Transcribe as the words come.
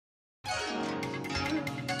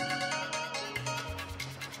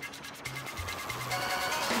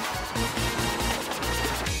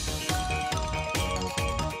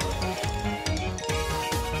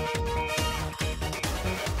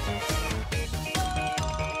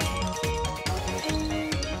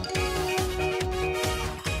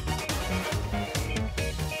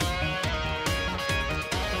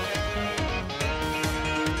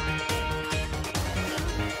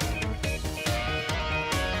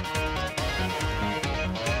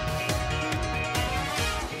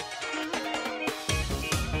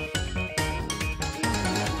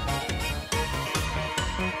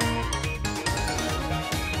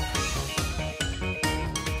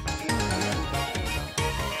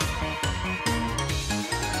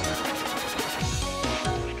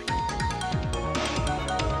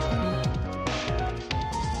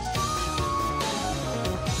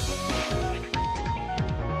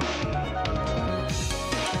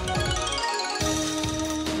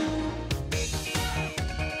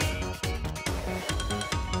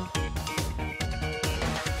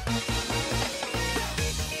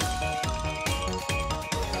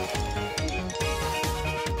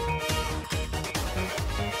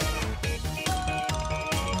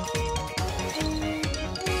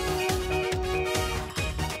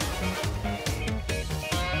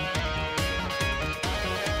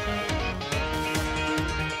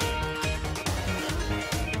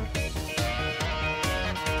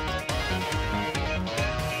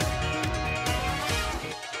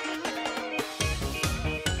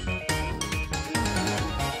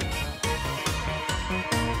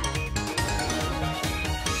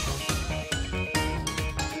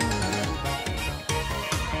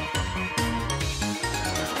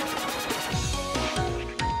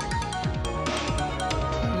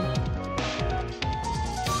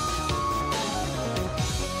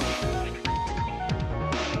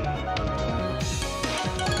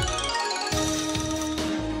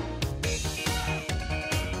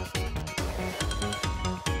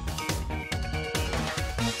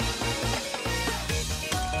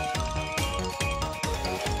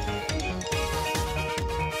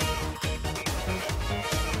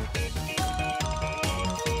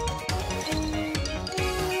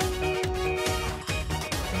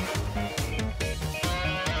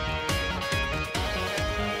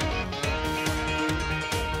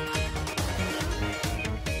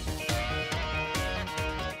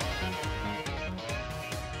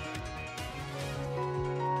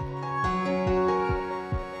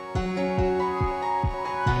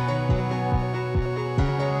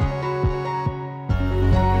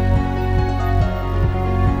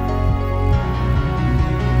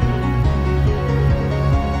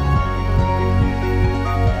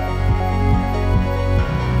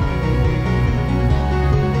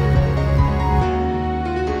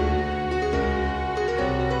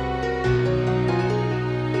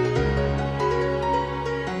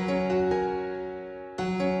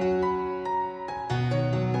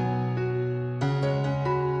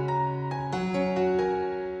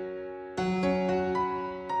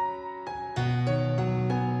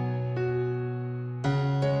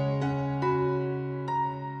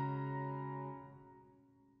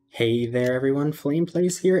Hey there everyone,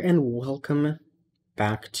 Flameplays here, and welcome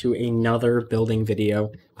back to another building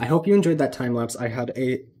video. I hope you enjoyed that time lapse. I had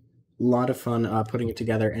a lot of fun putting it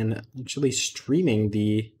together and actually streaming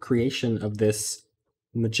the creation of this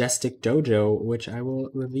majestic dojo, which I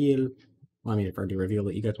will reveal. Well, I mean, I've already revealed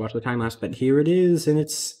it. You guys watch the time lapse, but here it is in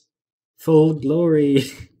its full glory.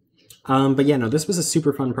 But yeah, no, this was a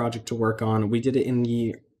super fun project to work on. We did it in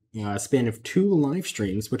the span of 2 live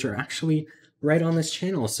streams, which are actually right on this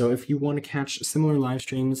channel. So if you want to catch similar live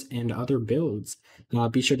streams and other builds,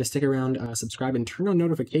 be sure to stick around, subscribe, and turn on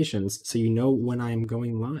notifications so you know when I'm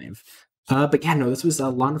going live. But yeah, no, this was a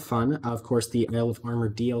lot of fun. Of course, the Isle of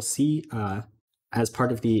Armor DLC, as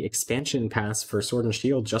part of the expansion pass for Sword and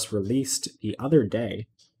Shield, just released the other day.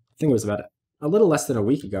 I think it was about a little less than a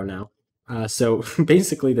week ago now. So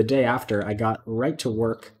basically the day after, I got right to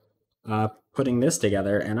work putting this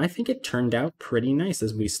together, and I think it turned out pretty nice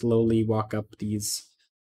as we slowly walk up these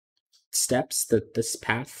steps, this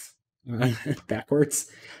path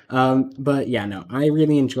backwards. But yeah, no, I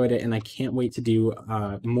really enjoyed it, and I can't wait to do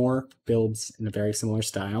more builds in a very similar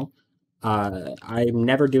style. I'm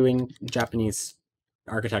never doing Japanese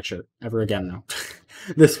architecture ever again, though.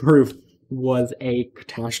 This roof was a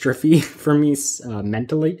catastrophe for me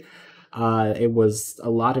mentally. It was a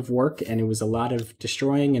lot of work, and it was a lot of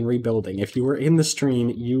destroying and rebuilding. If you were in the stream,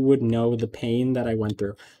 you would know the pain that I went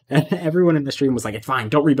through. And everyone in the stream was like, "It's fine,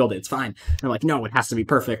 don't rebuild it, it's fine." And I'm like, "No, it has to be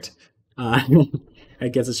perfect." I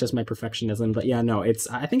guess it's just my perfectionism, but yeah, no,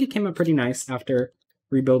 I think it came out pretty nice after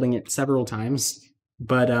rebuilding it several times.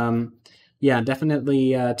 But yeah,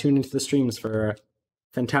 definitely tune into the streams for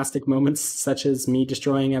fantastic moments such as me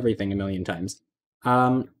destroying everything a million times.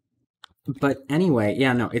 But anyway,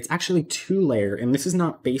 yeah, no, it's actually 2-layer, and this is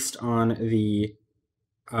not based on the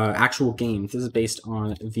actual game. This is based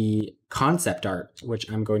on the concept art, which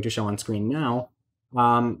I'm going to show on screen now,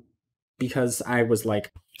 because I was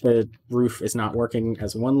like, the roof is not working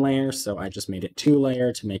as 1-layer, so I just made it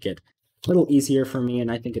 2-layer to make it a little easier for me,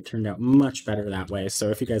 and I think it turned out much better that way.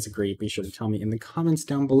 So if you guys agree, be sure to tell me in the comments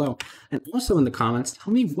down below. And also in the comments,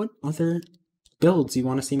 tell me what other builds you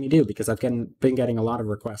want to see me do, because I've been getting a lot of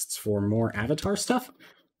requests for more avatar stuff,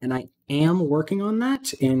 and I am working on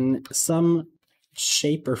that in some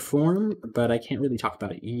shape or form, but I can't really talk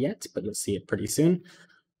about it yet, but you'll see it pretty soon.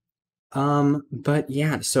 But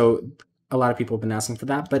yeah, so a lot of people have been asking for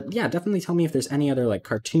that, but yeah, definitely tell me if there's any other like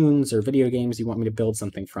cartoons or video games you want me to build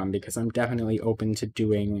something from, because I'm definitely open to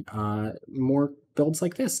doing more builds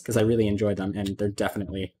like this, because I really enjoy them, and they're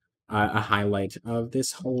definitely a highlight of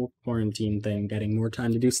this whole quarantine thing, getting more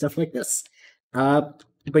time to do stuff like this.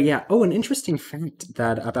 But yeah, oh, an interesting fact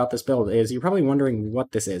that about this build is you're probably wondering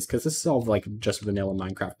what this is, because this is all like just vanilla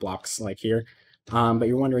Minecraft blocks like here. But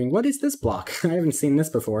you're wondering, what is this block? I haven't seen this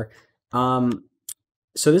before. So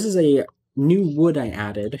this is a new wood I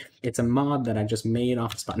added. It's a mod that I just made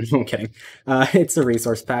off the spot. No, I'm kidding. It's a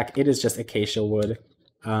resource pack. It is just acacia wood.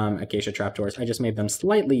 Acacia trapdoors. I just made them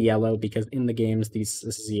slightly yellow because in the games this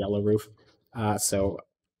is a yellow roof. So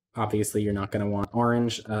obviously you're not going to want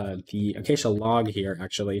orange. The acacia log here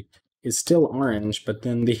actually is still orange, but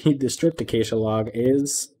then the stripped acacia log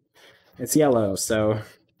it's yellow. So,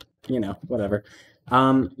 you know, whatever.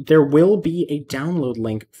 There will be a download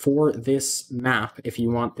link for this map if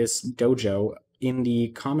you want this dojo in the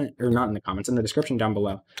comment, or not in the comments, in the description down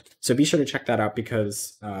below. So be sure to check that out,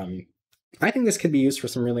 because I think this could be used for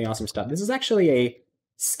some really awesome stuff. This is actually a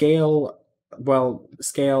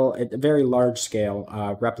a very large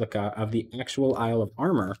scale replica of the actual Isle of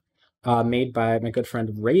Armor, made by my good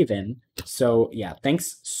friend Raven. So yeah,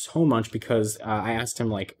 thanks so much, because I asked him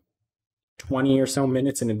like 20 or so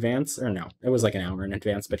minutes in advance, or no, it was like an hour in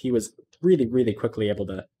advance, but he was really, really quickly able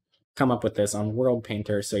to come up with this on World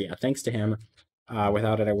Painter. So yeah, thanks to him.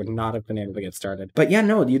 Without it, I would not have been able to get started. But yeah,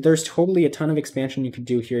 no, there's totally a ton of expansion you could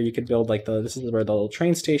do here. You could build like this is where the little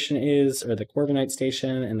train station is, or the Corviknight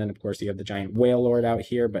station, and then of course you have the giant whale lord out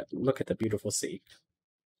here, but look at the beautiful sea.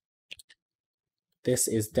 This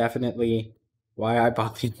is definitely why I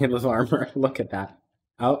bought the Isle of Armor. Look at that.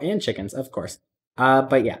 Oh, and chickens, of course.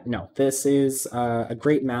 But yeah, no, this is a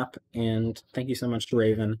great map, and thank you so much to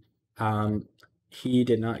Raven. He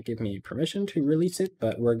did not give me permission to release it,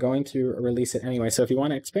 but we're going to release it anyway. So if you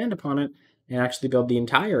want to expand upon it and actually build the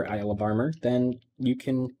entire Isle of Armor, then you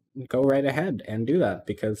can go right ahead and do that,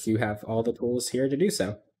 because you have all the tools here to do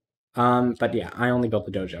so. But yeah, I only built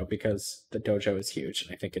the dojo because the dojo is huge.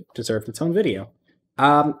 I think it deserved its own video.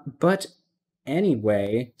 But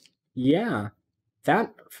anyway, yeah,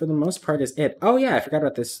 that for the most part is it. Oh yeah, I forgot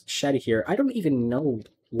about this shed here. I don't even know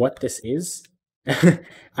what this is.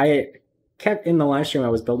 kept, in the live stream I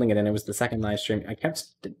was building it in, it was the second live stream, I kept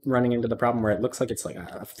running into the problem where it looks like it's like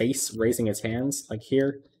a face raising its hands. Like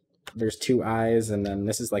here, there's two eyes, and then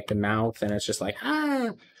this is like the mouth, and it's just like, ah,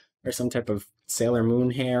 or some type of Sailor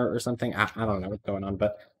Moon hair or something. I don't know what's going on,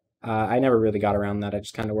 but I never really got around that. I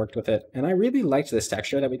just kind of worked with it. And I really liked this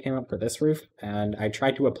texture that we came up for this roof, and I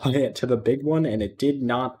tried to apply it to the big one, and it did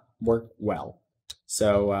not work well.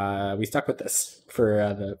 So we stuck with this for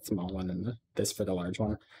the small one and this for the large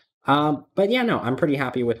one. But yeah, no, I'm pretty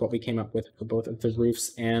happy with what we came up with for both of the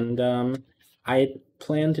roofs, and I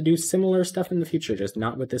plan to do similar stuff in the future, just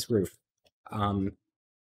not with this roof,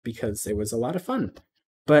 because it was a lot of fun.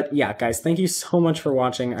 But yeah, guys, thank you so much for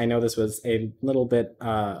watching. I know this was a little bit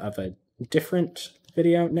of a different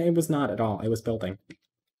video. No, it was not at all. It was building.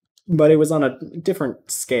 But it was on a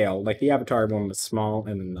different scale. Like, the Avatar one was small,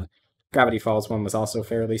 and then the Gravity Falls one was also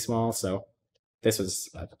fairly small, so this was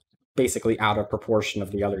basically out of proportion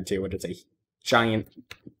of the other two. It is a giant,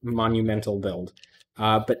 monumental build.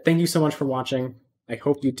 But thank you so much for watching. I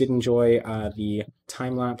hope you did enjoy the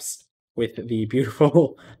time-lapse with the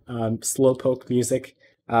beautiful slowpoke music.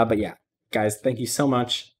 But yeah, guys, thank you so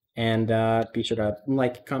much. And be sure to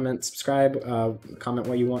like, comment, subscribe, comment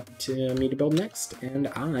what you want me to build next. And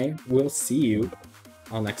I will see you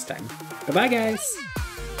all next time. Bye-bye, guys!